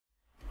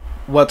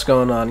What's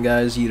going on,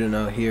 guys? You don't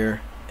know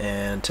here,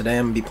 and today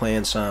I'm gonna be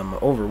playing some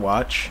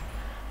Overwatch.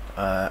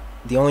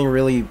 The only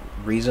really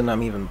reason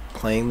I'm even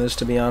playing this,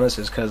 to be honest,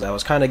 is because I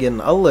was kind of getting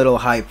a little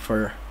hype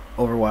for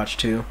Overwatch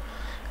 2.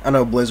 I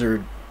know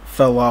Blizzard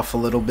fell off a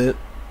little bit,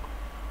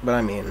 but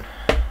I mean,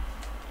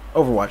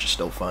 Overwatch is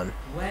still fun.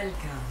 Welcome.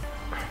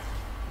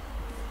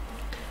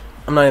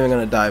 I'm not even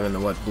gonna dive into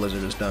what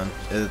Blizzard has done.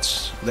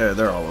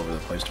 They're all over the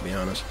place, to be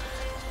honest.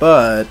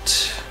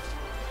 But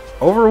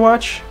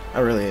Overwatch, I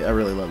really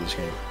love this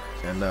game.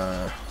 And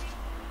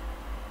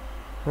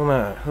who do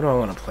I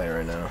want to play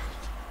right now?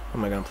 Who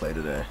am I gonna play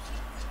today?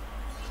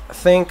 I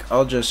think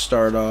I'll just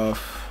start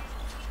off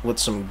with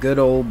some good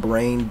old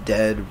brain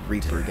dead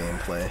Reaper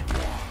gameplay.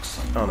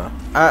 I don't know.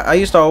 I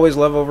used to always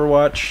love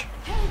Overwatch.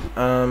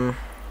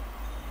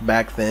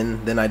 Back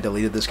then. Then I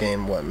deleted this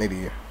game. What,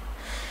 maybe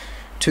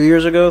 2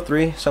 years ago,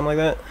 3, something like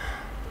that.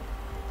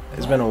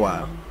 It's been a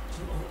while,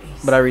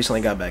 but I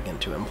recently got back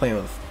into it. I'm playing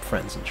with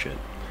friends and shit.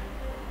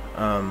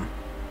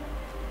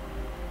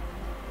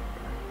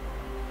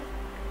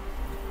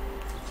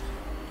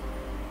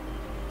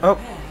 Oh,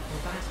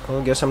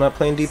 well, I guess I'm not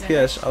playing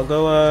DPS. I'll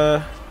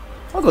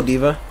go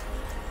Diva.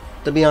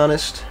 To be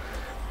honest,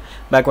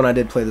 back when I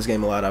did play this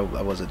game a lot, I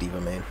was a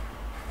Diva main.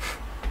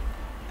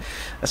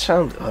 That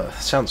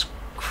sounds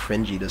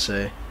cringy to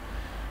say,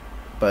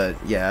 but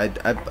yeah,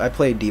 I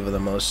play Diva the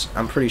most.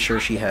 I'm pretty sure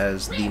she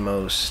has the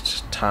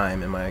most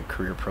time in my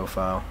career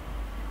profile.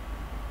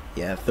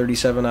 Yeah,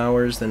 37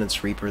 hours, then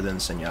it's Reaper, then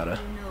Zenyatta.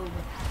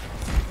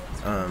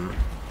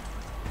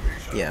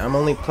 Yeah, I'm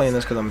only playing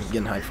this because I'm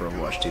getting hyped for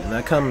Overwatch 2. And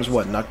that comes,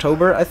 what, in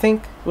October, I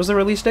think, was the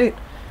release date?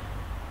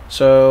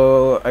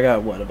 So, I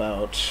got, what,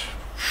 about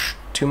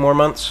 2 more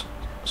months?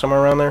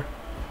 Somewhere around there?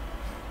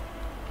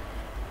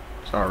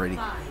 It's already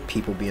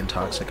people being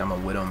toxic. I'm a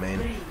Widow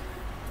main.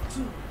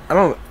 I'm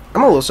a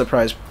little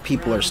surprised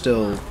people are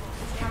still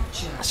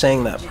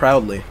saying that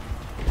proudly.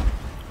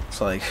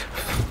 It's like,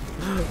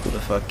 who the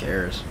fuck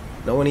cares?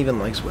 No one even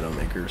likes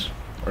Widowmakers.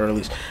 Or at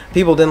least,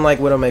 people didn't like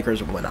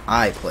Widowmakers when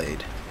I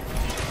played.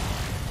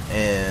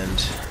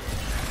 And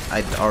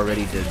I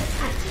already did.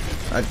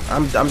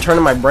 I'm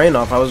turning my brain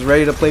off. I was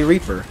ready to play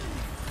Reaper.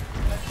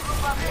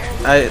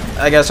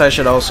 I guess I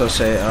should also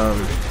say,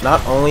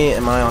 not only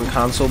am I on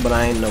console, but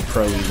I ain't no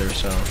pro either,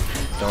 so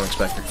don't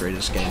expect the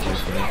greatest gameplay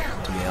for me,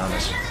 to be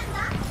honest.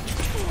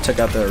 Took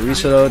out the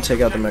Orisa though, take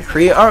out the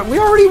McCree. We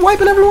already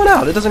wiping everyone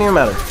out. It doesn't even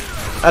matter.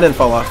 I didn't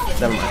fall off.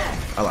 Never mind.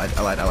 I lied.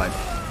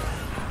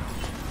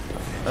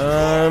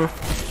 Alright.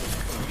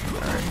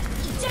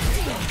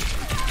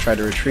 Tried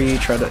to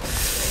retreat,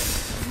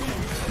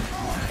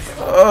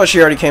 Oh, she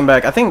already came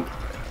back. I think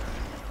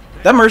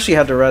that Mercy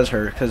had to res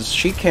her, because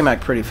she came back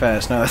pretty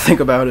fast, now that I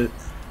think about it.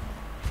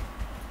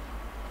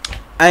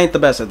 I ain't the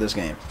best at this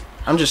game.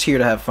 I'm just here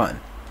to have fun.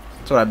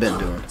 That's what I've been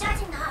doing.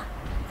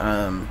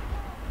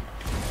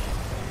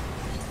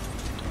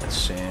 Let's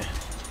see.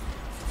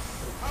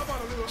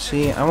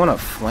 See, I want to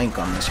flank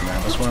on this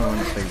map. That's why I want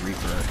to play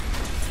Reaper.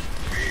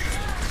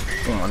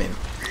 I mean,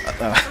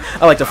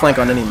 I like to flank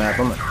on any map.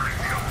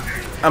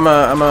 I'm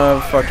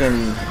a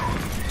fucking...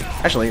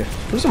 Actually,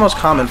 who's the most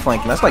common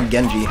flanking? That's like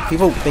Genji.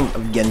 People think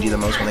of Genji the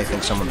most when they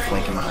think someone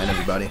flanking behind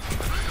everybody.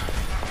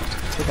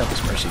 Take out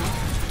this Mercy.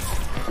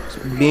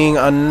 Being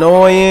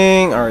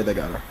annoying. Alright, they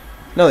got her.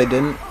 No, they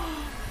didn't.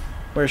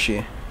 Where is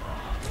she?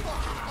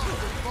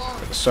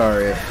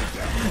 Sorry.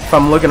 If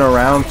I'm looking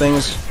around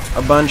things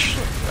a bunch,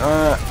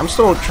 I'm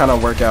still trying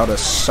to work out a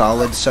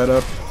solid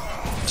setup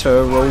to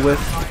roll with.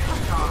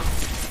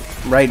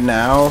 Right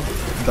now,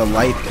 the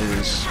light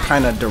is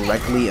kind of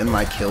directly in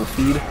my kill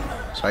feed,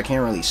 so I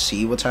can't really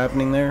see what's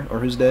happening there or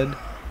who's dead.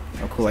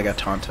 Oh, cool! I got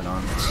taunted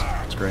on.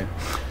 That's great.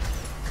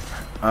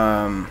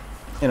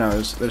 You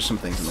know, there's some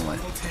things in the way,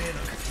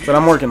 but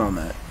I'm working on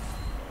that.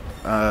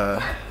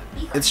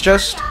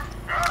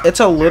 It's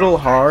a little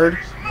hard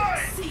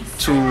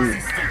to.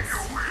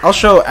 I'll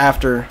show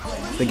after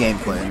the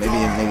gameplay,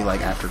 maybe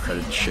like after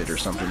credit shit or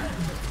something.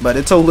 But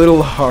it's a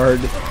little hard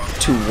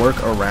to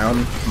work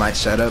around my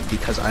setup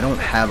because I don't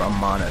have a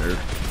monitor.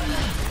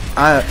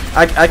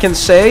 I can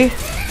say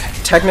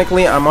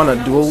technically I'm on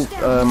a dual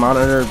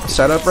monitor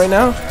setup right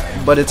now,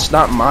 but it's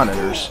not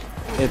monitors.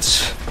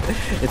 It's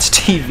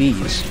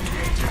TVs.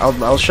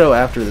 I'll show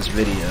after this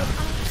video.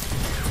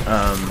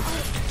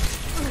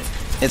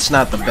 It's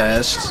not the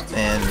best,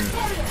 and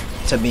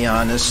to be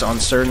honest, on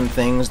certain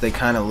things they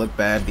kind of look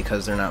bad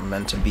because they're not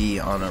meant to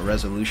be on a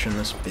resolution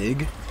this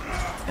big.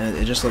 And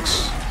it just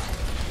looks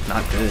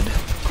not good.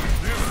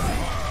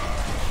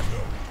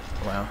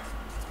 Wow.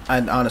 I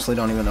honestly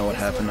don't even know what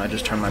happened. I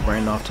just turned my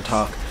brain off to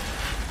talk.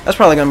 That's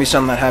probably going to be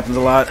something that happens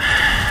a lot.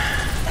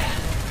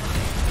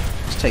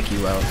 Let's take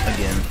you out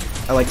again.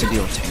 I like to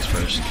deal with tanks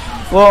first.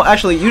 Well,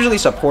 actually, usually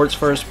supports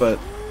first, but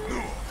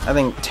I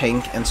think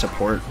tank and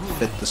support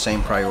fit the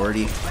same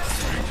priority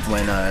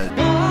when,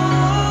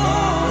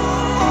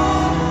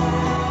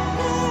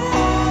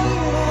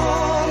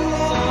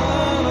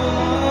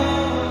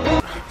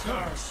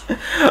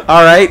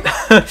 Alright.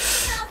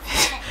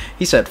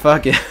 He said,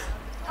 fuck it.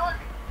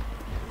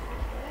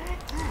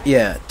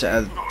 Yeah,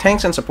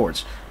 tanks and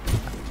supports.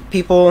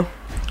 People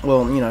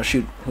will, you know,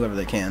 shoot whoever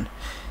they can.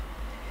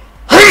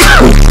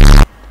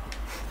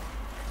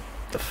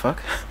 The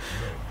fuck?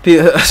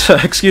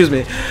 Excuse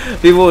me.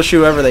 People will shoot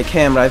whoever they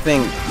can, but I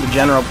think the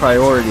general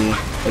priority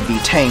would be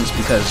tanks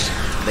because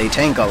they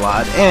tank a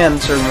lot,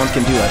 and certain ones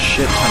can do a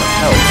shit ton of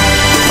health,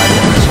 like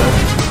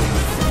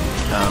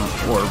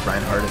or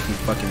Reinhardt if he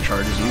fucking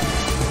charges you.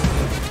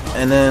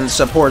 And then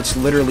supports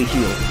literally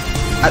heal.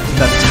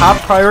 The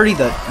top priority,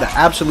 the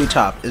absolute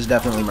top, is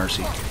definitely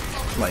Mercy.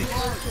 Like,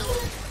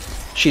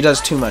 she does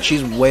too much.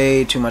 She's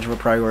way too much of a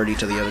priority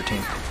to the other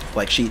team.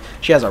 Like, she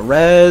has a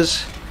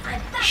res.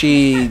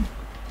 She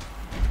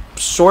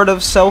sort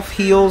of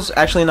self-heals.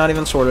 Actually, not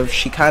even sort of.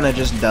 She kind of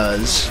just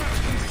does.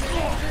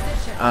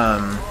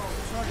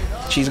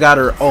 She's got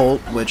her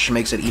ult, which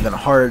makes it even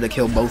harder to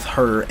kill both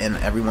her and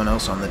everyone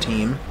else on the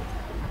team.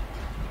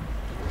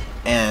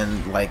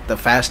 And, like, the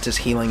fastest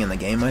healing in the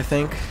game, I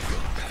think.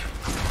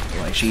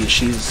 Like,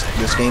 she's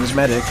this game's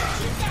medic.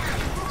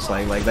 It's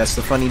like that's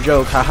the funny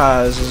joke.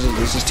 Haha,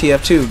 this is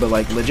TF2, but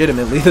like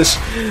legitimately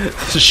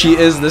she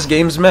is this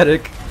game's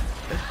medic.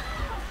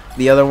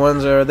 The other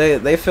ones are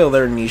they fill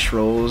their niche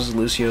roles.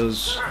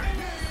 Lucio's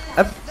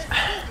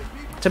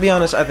to be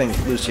honest, I think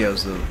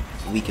Lucio's the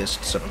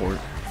weakest support.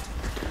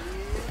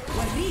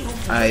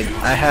 I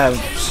have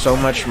so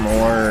much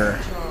more,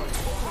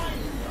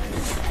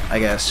 I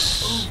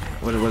guess,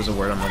 what was the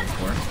word I'm looking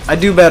for? I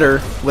do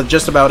better with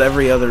just about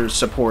every other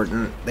support,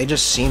 and they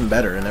just seem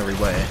better in every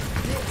way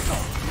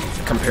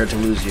compared to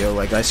Lucio.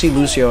 Like, I see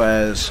Lucio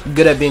as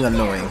good at being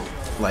annoying.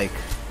 Like,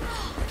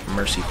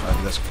 Mercy,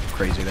 that's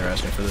crazy they're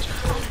asking for this.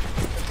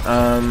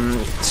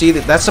 See,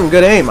 that's some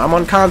good aim. I'm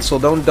on console.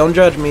 Don't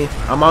judge me.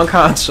 I'm on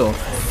console.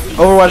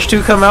 Overwatch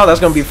 2 come out, that's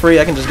gonna be free.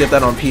 I can just get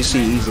that on PC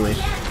easily.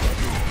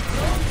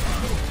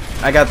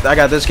 I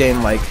got this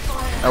game like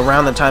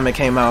around the time it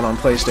came out on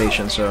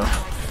PlayStation, so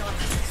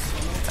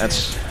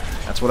that's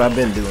what I've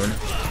been doing.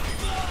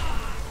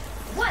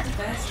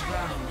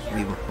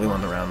 We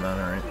won the round then,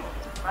 alright.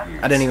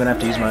 I didn't even have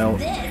to use my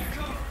ult.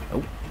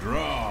 Oh.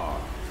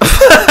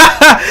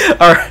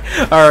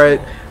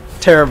 Alright.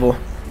 Terrible.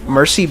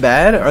 Mercy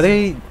bad? Are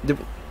they...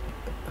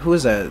 Who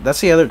is that?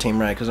 That's the other team,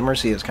 right? Because the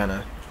Mercy is kind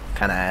of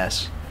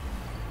ass.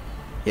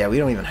 Yeah, we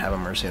don't even have a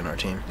Mercy on our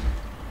team.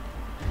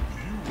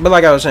 But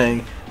like I was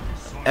saying,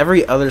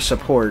 every other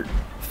support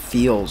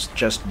feels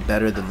just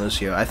better than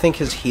Lucio. I think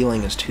his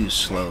healing is too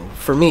slow.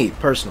 For me,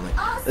 personally.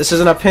 This is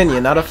an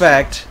opinion, not a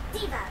fact.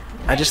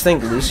 I just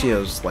think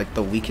Lucio's like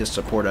the weakest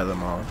support out of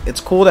them all. It's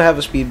cool to have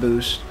a speed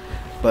boost,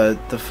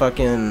 but the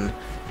fucking...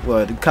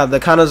 What? The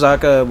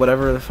Kanazaka,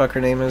 whatever the fuck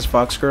her name is,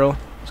 Fox Girl,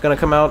 is gonna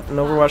come out in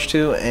Overwatch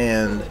 2,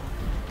 and...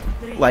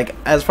 Like,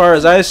 as far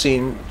as I've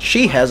seen,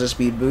 she has a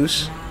speed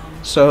boost.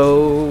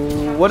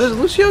 So, what is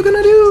Lucio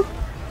gonna do?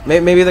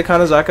 Maybe the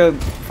Kanazaka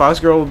Fox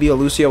Girl will be a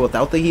Lucio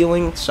without the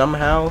healing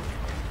somehow.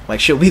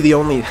 Like, she'll be the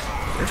only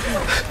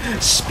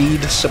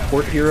speed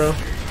support hero.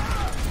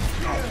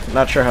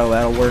 Not sure how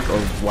that'll work or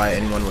why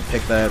anyone would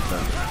pick that,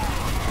 but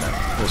no,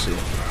 we'll see.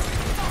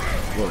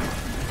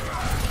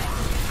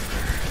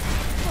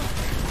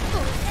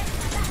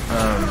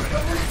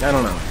 I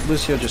don't know.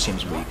 Lucio just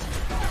seems weak.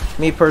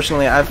 Me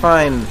personally, I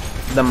find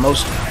the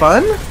most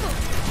fun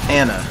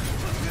Ana.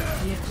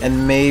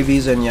 And maybe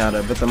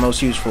Zenyatta, but the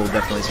most useful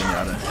definitely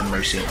Zenyatta and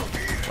Mercy.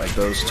 Like,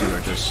 those two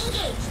are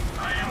just...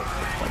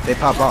 Like, they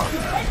pop off.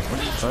 What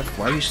the fuck?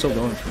 Why are you still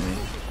going for me?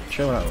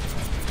 Chill out.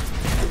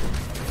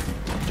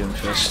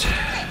 Doomfist.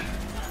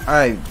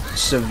 I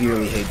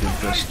severely hate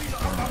Doomfist.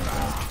 Oh my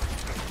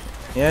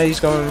god. Yeah, he's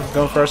going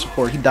for our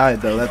support. He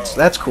died, though.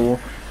 That's cool.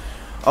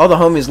 All the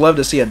homies love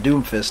to see a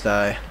Doomfist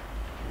die.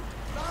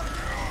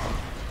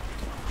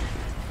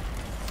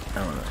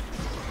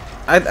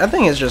 I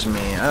think it's just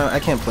me. I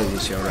can't play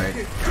Lucio right.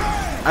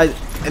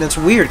 And it's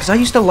weird because I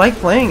used to like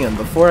playing him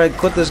before I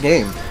quit this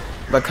game,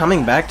 but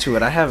coming back to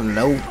it, I have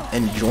no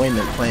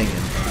enjoyment playing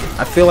him.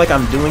 I feel like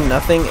I'm doing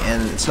nothing,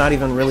 and it's not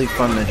even really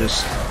fun to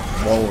just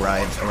wall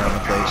ride around the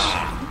place.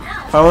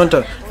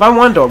 If I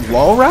wanted to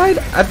wall ride,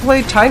 I'd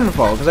play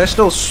Titanfall because I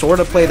still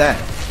sort of play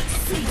that.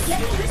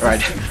 Or I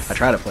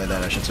try to play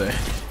that, I should say.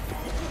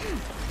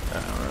 I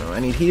don't know. I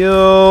need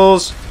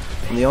heals.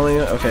 I'm the only...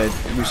 Okay,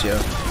 Lucio.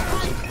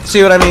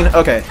 See what I mean?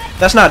 Okay,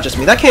 that's not just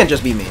me. That can't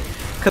just be me,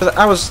 because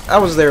I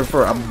was there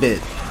for a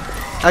bit.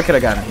 I could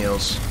have gotten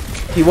heals.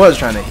 He was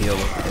trying to heal.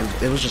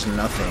 It was just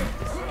nothing.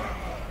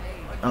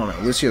 I don't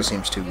know. Lucio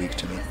seems too weak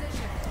to me.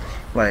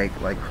 Like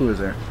who is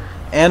there?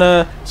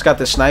 Ana's got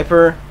the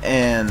sniper,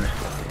 and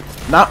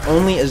not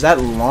only is that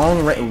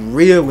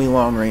really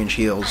long range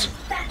heals.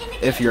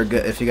 If you're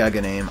good, if you got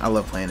good aim, I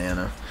love playing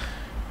Ana.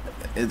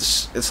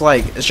 It's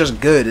just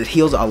good. It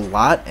heals a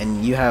lot,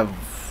 and you have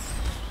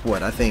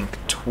what I think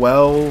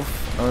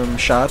 12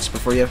 shots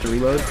before you have to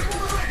reload.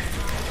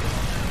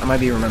 I might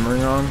be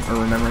remembering wrong or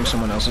remembering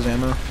someone else's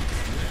ammo.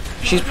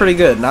 She's pretty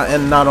good.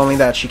 Not only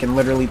that, she can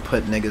literally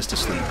put niggas to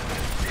sleep.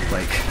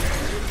 Like,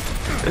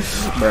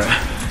 bruh.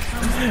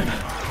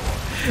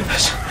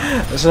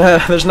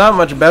 There's not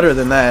much better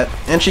than that.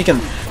 And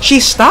she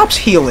stops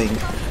healing.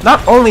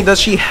 Not only does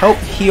she help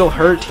heal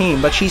her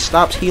team, but she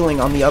stops healing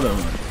on the other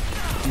one.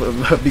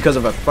 Because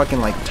of a fucking,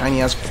 like,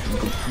 tiny-ass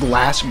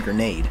glass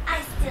grenade.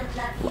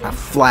 A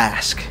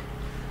flask.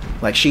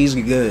 Like, she's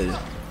good.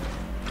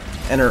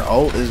 And her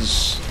ult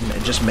is...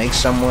 it just makes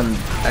someone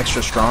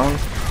extra strong.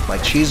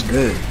 Like, she's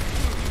good.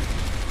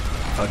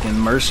 Fucking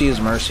Mercy is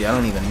Mercy. I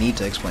don't even need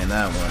to explain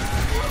that one.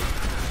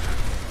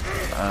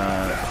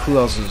 Who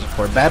else is it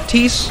for?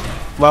 Baptiste?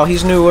 Well,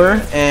 he's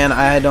newer, and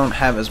I don't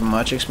have as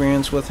much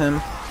experience with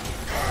him.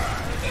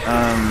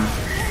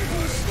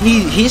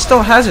 He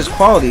still has his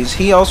qualities.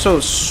 He also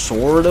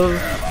sort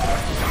of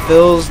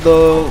fills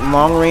the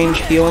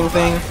long-range healing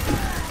thing.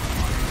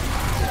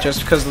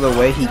 Just because of the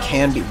way he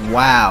can be.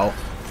 Wow.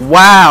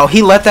 Wow,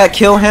 he let that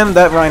kill him?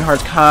 That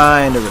Reinhardt's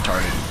kind of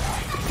retarded.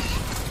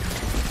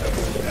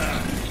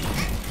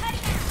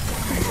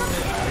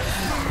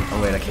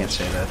 Oh wait, I can't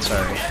say that,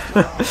 sorry.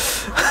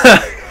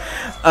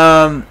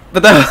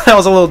 But that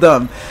was a little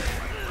dumb.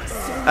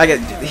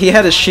 He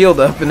had his shield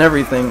up and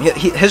everything.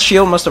 His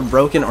shield must have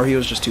broken, or he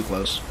was just too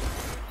close.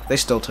 They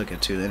still took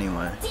it too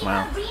anyway.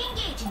 Wow.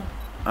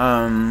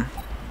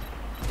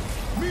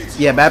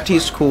 Yeah,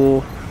 Baptiste's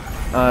cool.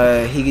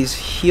 He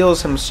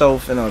heals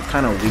himself in a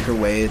kind of weaker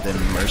way than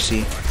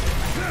Mercy,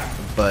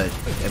 but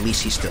at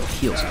least he still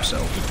heals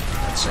himself.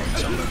 That's saying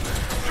something.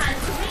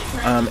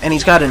 And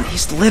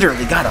he's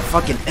literally got a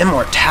fucking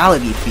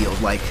immortality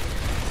field. Like,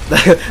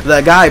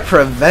 the guy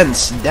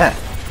prevents death.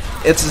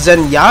 It's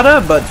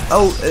Zenyatta, but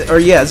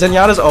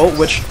Zenyatta's ult,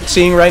 which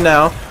seeing right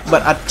now,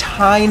 but a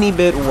tiny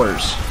bit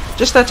worse.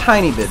 Just a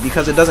tiny bit,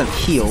 because it doesn't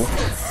heal.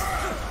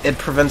 It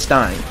prevents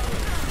dying.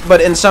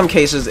 But in some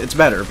cases, it's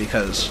better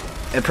because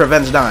it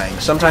prevents dying.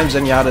 Sometimes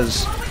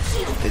Zenyatta's...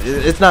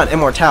 it's not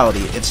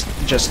immortality, it's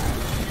just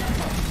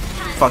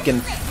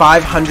fucking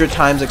 500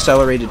 times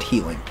accelerated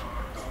healing.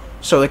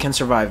 So it can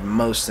survive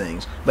most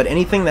things. But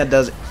anything that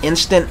does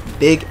instant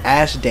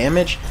big-ass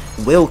damage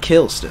will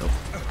kill still.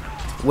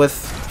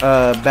 With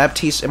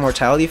Baptiste's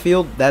immortality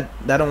field, that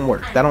don't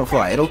work. That don't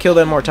fly. It'll kill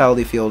the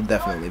immortality field,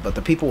 definitely, but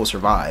the people will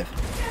survive.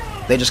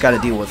 They just gotta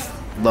deal with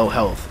low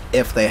health,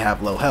 if they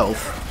have low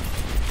health.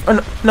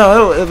 Or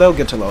no, they'll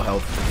get to low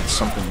health if it's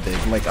something big.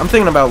 Like, I'm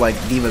thinking about, like,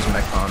 Diva's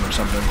Mechon or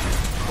something,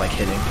 like,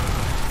 hitting.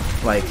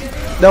 Like,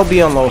 they'll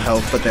be on low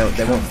health, but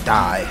they won't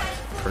die,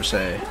 per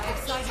se.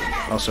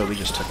 Also, we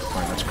just took the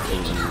point. That's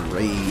crazy.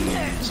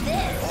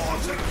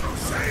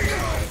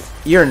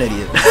 You're an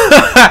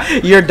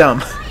idiot. You're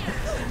dumb.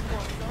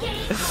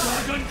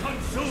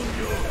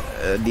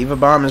 Diva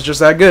Bomb is just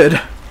that good.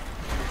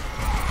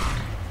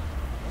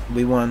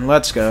 We won.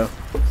 Let's go.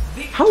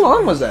 How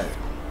long was that?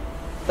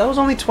 That was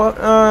only 12.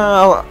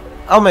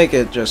 I'll make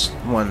it just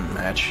one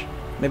match.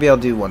 Maybe I'll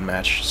do one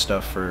match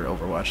stuff for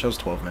Overwatch. That was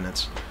 12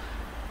 minutes.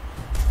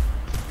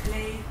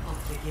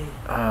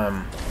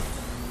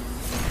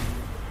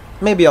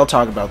 Maybe I'll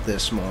talk about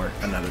this more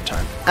another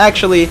time.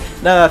 Actually,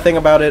 now that I think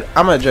about it,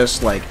 I'm gonna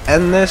just like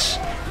end this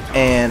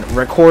and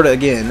record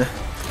again.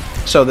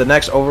 So the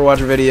next Overwatch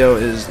video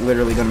is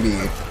literally gonna be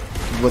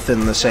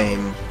within the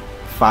same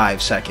 5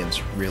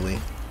 seconds, really.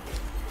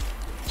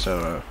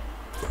 So,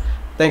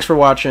 thanks for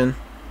watching.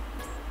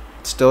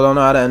 Still don't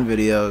know how to end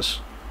videos.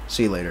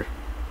 See you later.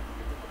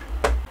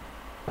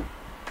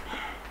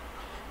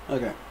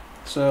 Okay,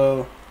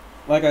 so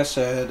like I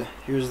said,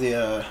 here's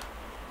the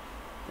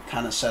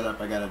kind of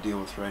setup I gotta deal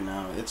with right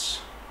now. It's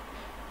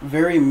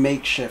very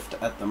makeshift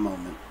at the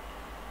moment.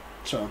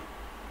 So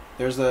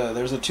there's the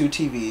 2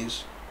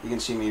 TVs. You can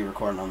see me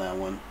recording on that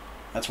one.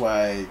 That's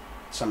why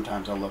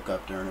sometimes I'll look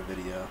up during a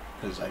video,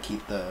 because I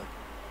keep the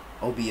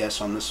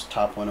OBS on this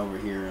top one over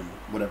here and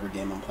whatever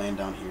game I'm playing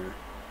down here.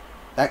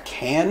 That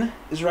can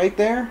is right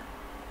there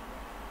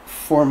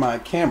for my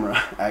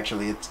camera.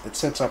 Actually, it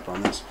sits up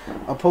on this.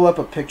 I'll pull up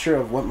a picture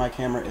of what my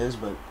camera is,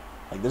 but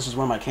like this is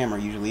where my camera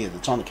usually is.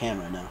 It's on the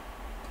cam right now.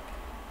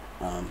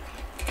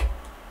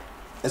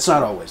 It's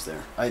not always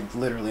there. I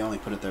literally only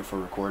put it there for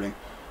recording.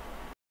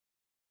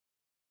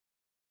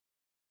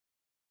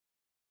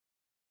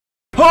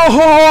 Ho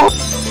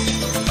ho!